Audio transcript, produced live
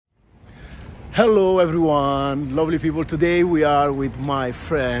Hello everyone, lovely people. Today we are with my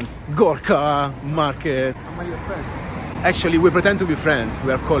friend Gorka Market. Am I your friend? Actually, we pretend to be friends.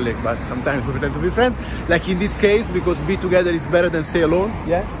 We are colleagues, but sometimes we pretend to be friends. Like in this case, because be together is better than stay alone.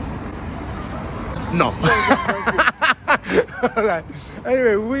 Yeah? No. Alright.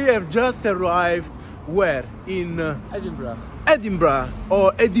 Anyway, we have just arrived where? In Edinburgh. Edinburgh,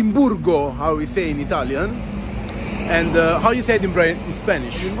 or Edimburgo, how we say in Italian. And how you say Edinburgh in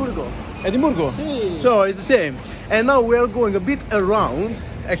Spanish? Edimburgo. Edimburgo? Si. So it's the same. And now we are going a bit around.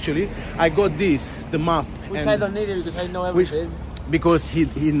 Actually, I got this, the map. Which I don't need it because I know everything. Because he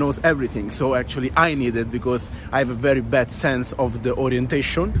knows everything. So actually I need it because I have a very bad sense of the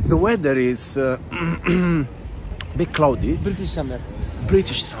orientation. The weather is a bit cloudy. British summer.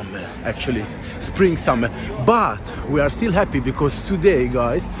 British summer, actually. Spring summer. But we are still happy because today,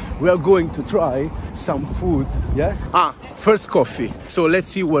 guys, we are going to try some food. Yeah? First coffee. So let's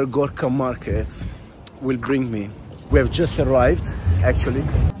see where Gorka Market will bring me. We have just arrived, actually.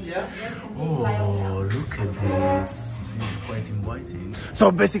 Yeah. Oh, look at this. It's quite inviting.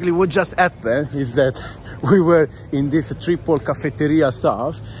 So basically what just happened is that we were in this triple cafeteria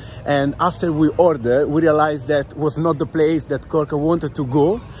stuff, and after we ordered, we realized that was not the place that Gorka wanted to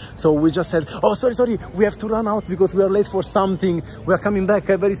go. So we just said, oh, sorry, we have to run out because we are late for something. We are coming back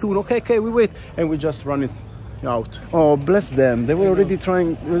very soon. Okay, we wait. And we just run it out. Oh, bless them. They were already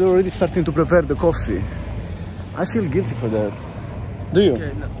starting to prepare the coffee. I feel guilty for that. Do you?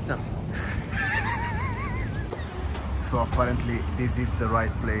 Okay, no. So apparently this is the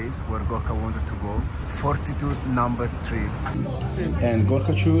right place where Gorka wanted to go. Fortitude number 3. And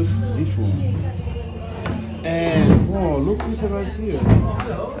Gorka chose this one. And oh, look who's right here.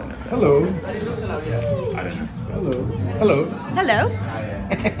 Hello. Hello.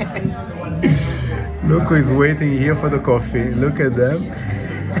 Look who is waiting here for the coffee. Look at them.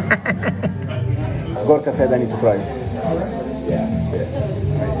 Gorka said I need to try.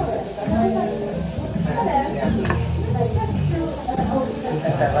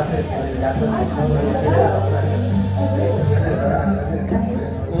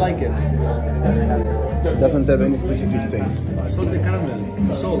 Like it. Doesn't have any specific taste. Salted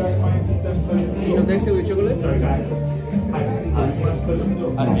caramel. Salt. Can you taste it with chocolate? You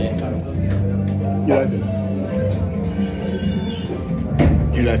like it?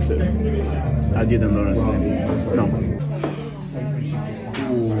 You like it? I didn't honestly. No.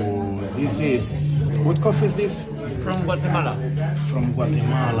 Ooh, this is... What coffee is this? From Guatemala. From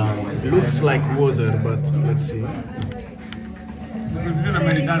Guatemala. Looks like water, but let's see. It's an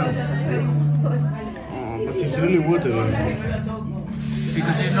Americano. Oh, but it's really watery.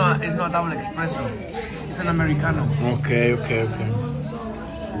 Because it's not double espresso. It's an Americano. Okay.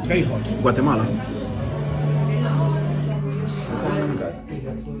 Very hot. Guatemala.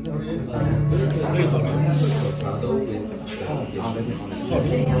 Very hot.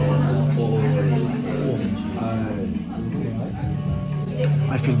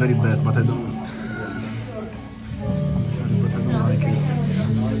 I feel very bad, but I don't. I'm sorry, but I don't like it.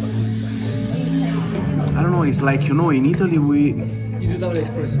 I don't know. It's like, you know, in Italy we. You do double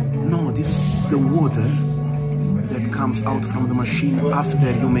espresso. No, this is the water that comes out from the machine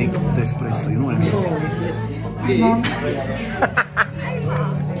after you make the espresso. You know what I mean?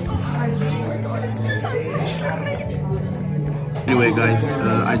 Anyway, guys,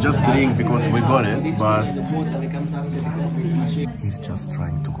 I just drink because we got it, but he's just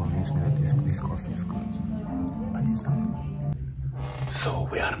trying to convince me that this coffee is good, but it's not. So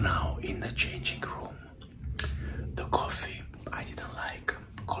we are now in the changing room. The coffee I didn't like,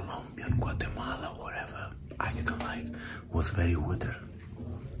 Colombian, Guatemala, whatever, I didn't like, was very water,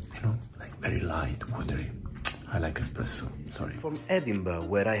 you know, like very light, watery. I like espresso, sorry. From Edinburgh,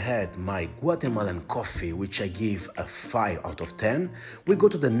 where I had my Guatemalan coffee, which I give a 5 out of 10, we go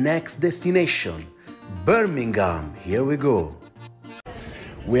to the next destination, Birmingham. Here we go.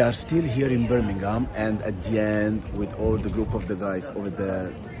 We are still here in Birmingham, and at the end, with all the group of the guys over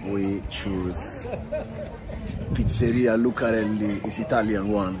there, we choose Pizzeria Lucarelli, is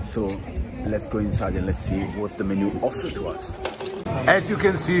Italian one. So let's go inside and let's see what's the menu offered to us. As you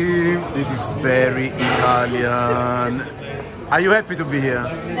can see, this is very Italian. Are you happy to be here?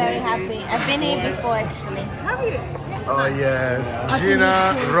 Very happy. I've been here before actually. Have you? Oh yes,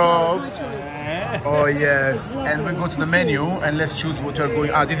 Gina, Rob. Oh yes, and we go to the menu and let's choose what we are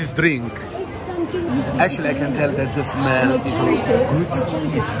going. This is drink. Actually, I can tell that the smell is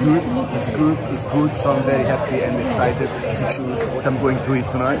good. So I'm very happy and excited to choose what I'm going to eat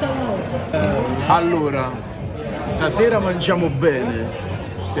tonight. Allora, stasera mangiamo bene.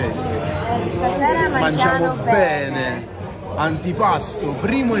 Sì. Stasera mangiamo bene. Antipasto,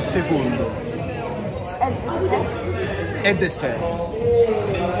 primo e secondo. e dessert.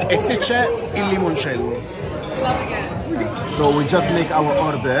 E se c'è il limoncello. So we just make our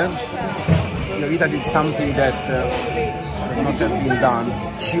order. Vita did something that should not have been done.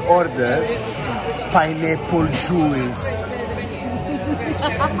 She ordered pineapple juice.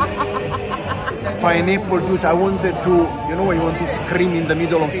 Pineapple juice. I wanted to, you know when you want to scream in the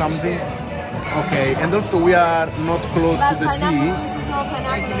middle of something? Okay, and also we are not close to the sea. Pineapple juice is not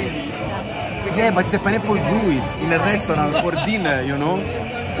pineapple pizza. Yeah, but it's a pineapple juice in a restaurant for dinner, you know?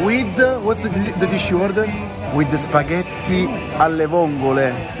 With, what's the dish you ordered? With the spaghetti alle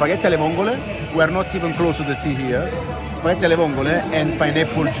vongole. Spaghetti alle vongole? We are not even close to the sea here. Spaghetti alle vongole and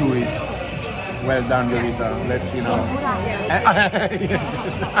pineapple juice. Well done, Vito. Let's see now.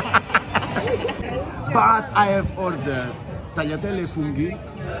 But I have ordered tagliatelle funghi,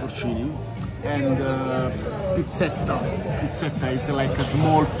 porcini, and pizzetta. Pizzetta is like a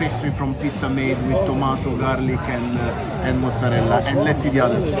small pastry from pizza made with tomato, garlic, and mozzarella. And let's see the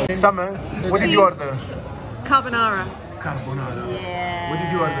others. Summer, what did you order? Carbonara. Carbonara. Yeah. What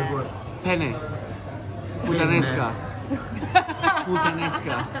did you order, God? Penne. Puttanesca.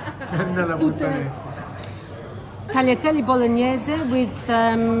 Puttanesca. Penne alla puttanesca. Tagliatelle bolognese with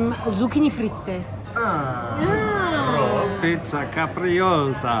zucchini fritte. Pizza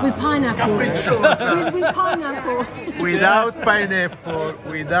capriosa. With pineapple. Capricciosa. with pineapple. Without pineapple.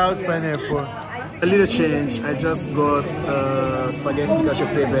 Without pineapple. A little change. I just got spaghetti cacio e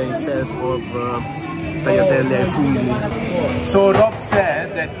pepe instead of tagliatelle ai funghi. So Rob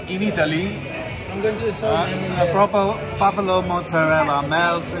said that in Italy, A proper buffalo mozzarella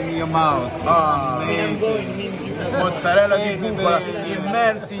melts in your mouth. amazing. Mozzarella di bufala, it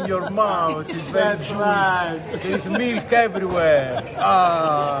melts in your mouth. It's very juicy. Right. There's milk everywhere.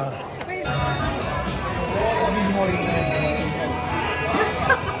 Ah.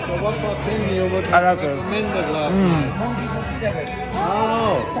 So what continue would I like it. recommended last night?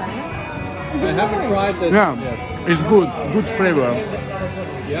 Oh, I haven't tried this Yeah, yet. it's good. Good flavor.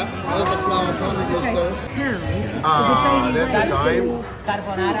 Yeah, there's a flour particles there. Ah, that's the time.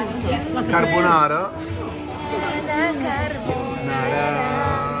 Carbonara.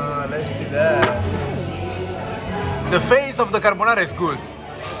 Let's see that. The face of the carbonara is good.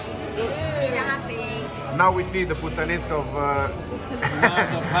 Now we see the puttanesca of Now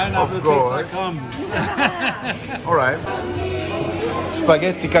the pineapple Of course. pizza comes. all right.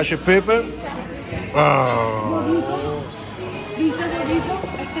 Spaghetti cacio e pepe.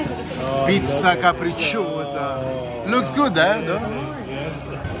 Pizza capricciosa. Looks good, eh? No?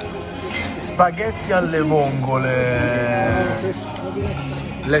 Spaghetti alle vongole.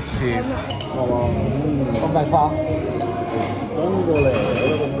 Let's see. Come fa? Tongole.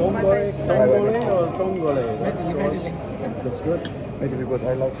 Tongole or tongole? Looks good. Maybe because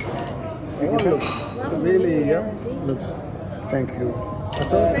I like it. Really, yeah? Looks. Thank you.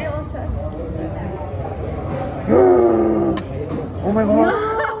 Oh my god.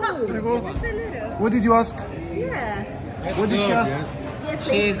 What did you ask? Yeah. What did she ask?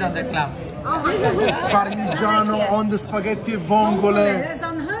 Cheese on the clouds. Parmigiano on the spaghetti vongole. That's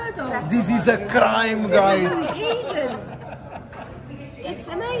unheard of. This is a crime, guys. Eden. It's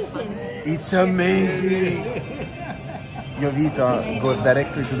amazing. It's amazing. Your Vita goes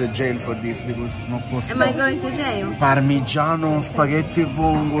directly to the jail for this because it's not possible. Am I going to jail? Parmigiano, spaghetti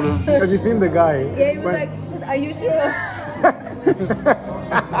vongole. Have you seen the guy? Yeah, he was like, are you sure?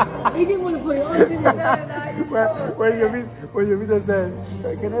 He didn't want to put it on, did he? When your Vita said,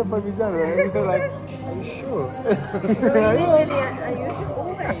 can I have Parmigiano? He said like, are you sure? Literally, are you sure?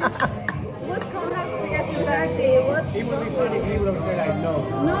 Always. What can't have spaghetti verde? What? It would be funny if he would have said like no.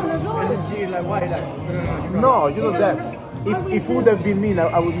 No, there's no. And then she like why like No, you know that. If it would have been me,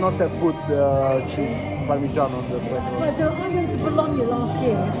 I would not have put cheese, Parmigiano on the bread. Right, so I went to Bologna last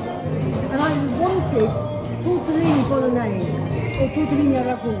year and I wanted tortellini bolognese or tortellini al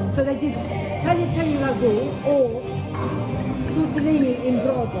ragu. So they did tagliatelle ragu or tortellini in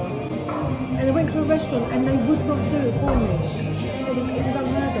brodo. And I went to a restaurant and they would not do it for me. It was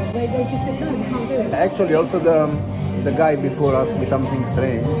unheard of. They just said, no, you can't do it. Actually, also the guy before asked me something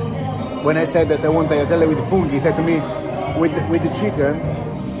strange. When I said that I want tagliatelle with funghi, he said to me, with the chicken.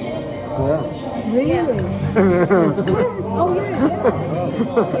 Yeah. Really? Oh,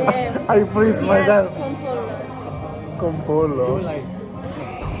 yeah. I freeze myself. Con pollo. Con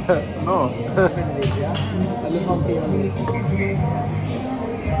pollo. No.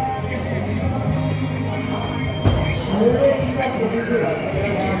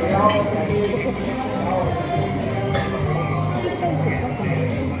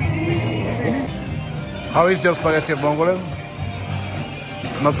 How is your spaghetti vongole?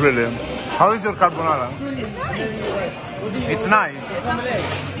 Not really. How is your carbonara? It's nice.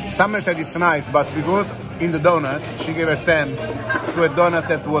 Summer said it's nice, but because in the donut she gave a 10 to a donut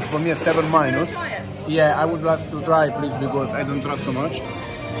that was for me a 7 minus. Yeah, I would like to try, please, because I don't trust so much.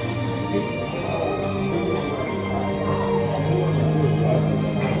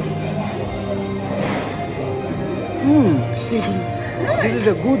 This is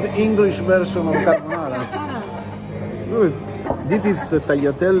a good English version of carbonara. Good. This is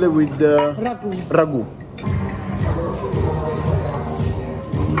tagliatelle with ragu.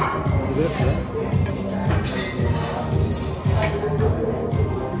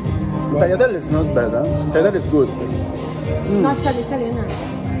 Tagliatelle is not bad, huh? Tagliatelle is good. No, tagliatelle no.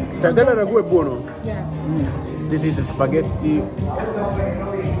 Tagliatelle ragu è buono. Yeah. This is spaghetti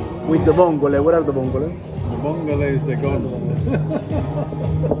with the vongole. Where are the vongole? The vongole is the gondola.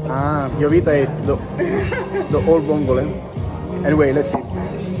 Ah, your Vito ate the whole vongole. Anyway, let's see.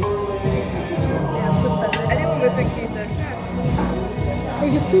 Anyone would think he's a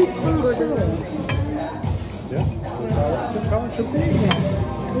Is your food good? Yeah. That's how it should be. He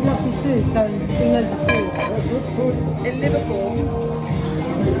loves his food, so he knows his food. Good food. in Liverpool.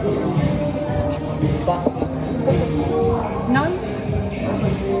 No?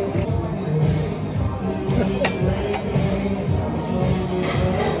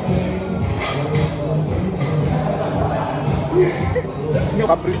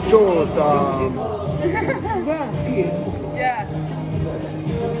 Capricciosa. Yeah.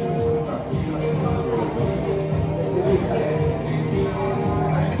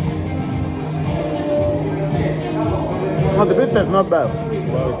 No, the pizza is not bad.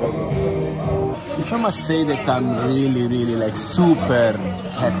 If I must say that I'm really like super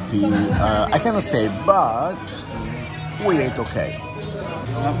happy, I cannot say, but we ate okay.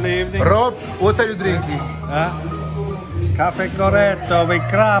 Lovely evening. Rob, what are you drinking? Caffè corretto with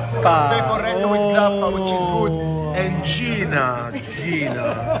grappa. Caffè corretto with grappa, which is good. And Gina.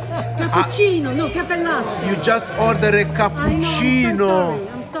 Cappuccino, no, caffè latte. You just ordered a cappuccino.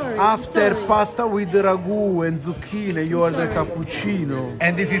 I'm sorry. After pasta with ragu and zucchini, you order cappuccino.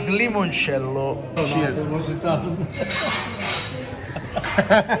 And this is limoncello. Cheers.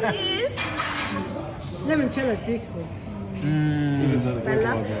 Cheers. Limoncello is beautiful.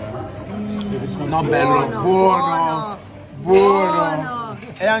 Bella? No, bello, buono.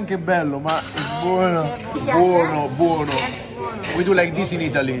 È anche bello, ma è buono. We do like this in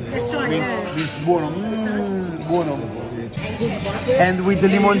Italy. That's right, Means buono. Buono. And with the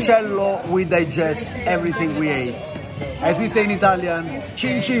limoncello, we digest everything we ate. As we say in Italian,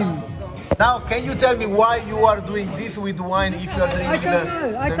 cin cin. Now, can you tell me why you are doing this with wine if you are drinking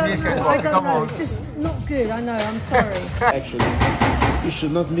I don't know. I don't know. It's just not good. I know. I'm sorry. Actually, you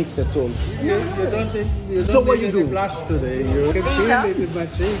should not mix at all. You So don't what need you any do? blush today. You can feel it in my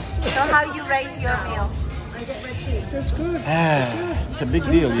cheeks. So how you rate your meal? That's good. It's a big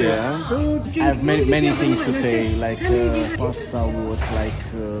deal, yeah. I have many things to say, like pasta was like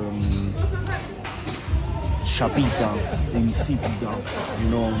sciapita, insipida, you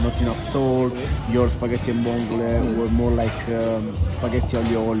know, not enough salt. Your spaghetti and vongole were more like spaghetti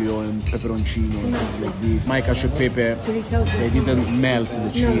aglio olio and peperoncino, and things like this. My cacio e pepe, they didn't melt the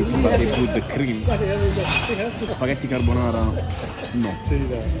cheese, but they put the cream. Spaghetti carbonara, no.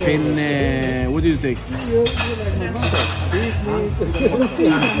 Penne, what do you take?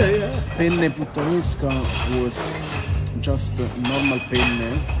 Penne puttanesca was just normal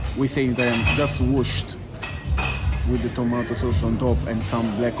penne. We say in Italian, just washed with the tomato sauce on top and some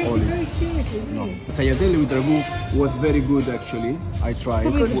black olive. No. Tagliatelle with ragu was very good actually. I tried.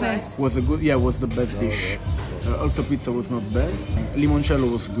 Was a good, yeah, was the best dish. Also pizza was not bad. Limoncello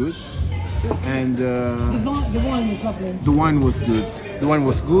was good. And The wine was lovely. the wine was good. The wine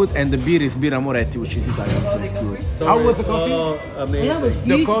was good, and the beer is Birra Moretti, which is Italian, so it's good. How was the coffee? Amazing. That was The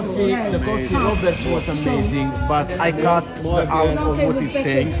beautiful. coffee, yeah. the coffee, Robert was amazing, but I cut the half of what he's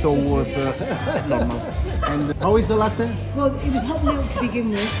saying, so it was normal. And how is the latte? Well, it was hot milk to begin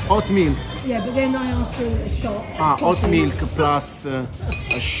with. Hot milk. Yeah, but then I asked for a shot. Hot milk plus a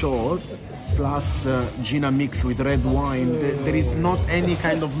shot, plus Gina mix with red wine. There is not any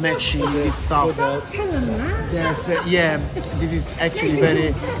kind of matching this stuff. Don't tell them that. Yes, yeah, this is actually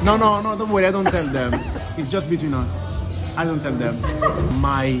very... No, don't worry, I don't tell them. It's just between us. I don't tell them.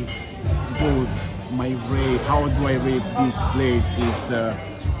 My vote, my rate, how do I rate this place is a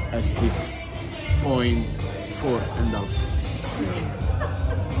 6.4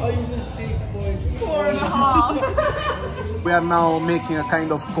 We are now making a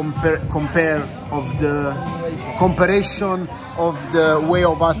kind of comparison of the way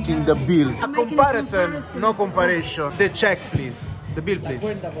of asking the bill. A comparison, no comparison. The check, please. The bill, please.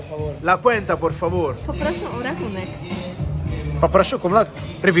 Cuenta, por favor. La cuenta, por favor. Poproszę o rachunek. Poproszę o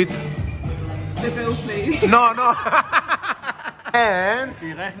Repeat. The bill, please. No, no. And...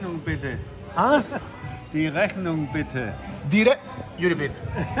 Die Rechnung bitte. Ah? Die Rechnung bitte. You repeat.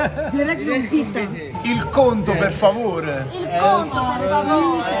 Diretto in pizza. Il conto, per favore. Il conto, per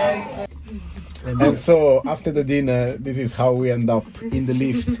favore. And so, after the dinner, this is how we end up in the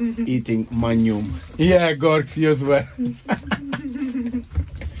lift eating Magnum. Yeah, Gorks, you as well.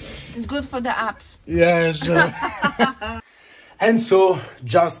 It's good for the apps. Yeah, sure. And so,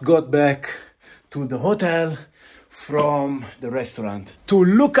 just got back to the hotel from the restaurant. To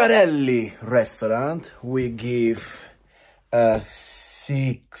Lucarelli restaurant, we give a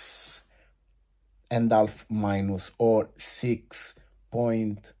 6.5 minus, or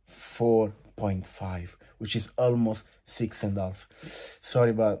 6.4.5, which is almost 6.5.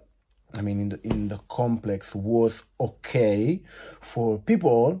 Sorry, but I mean, in the complex was okay for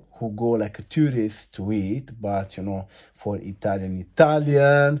people who go like a tourist to eat, but you know, for Italian,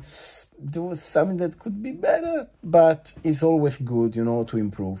 there was something that could be better, but it's always good, you know, to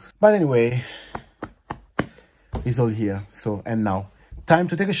improve. But anyway, it's all here. So, and now, time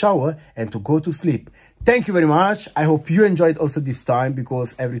to take a shower and to go to sleep. Thank you very much. I hope you enjoyed also this time,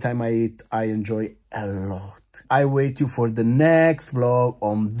 because every time I eat, I enjoy a lot. I wait you for the next vlog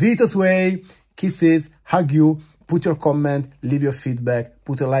on Vito's Way. Kisses, hug you, put your comment, leave your feedback,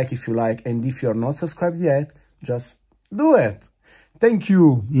 put a like if you like, and if you're not subscribed yet, just do it. Thank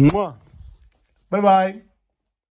you. Bye bye.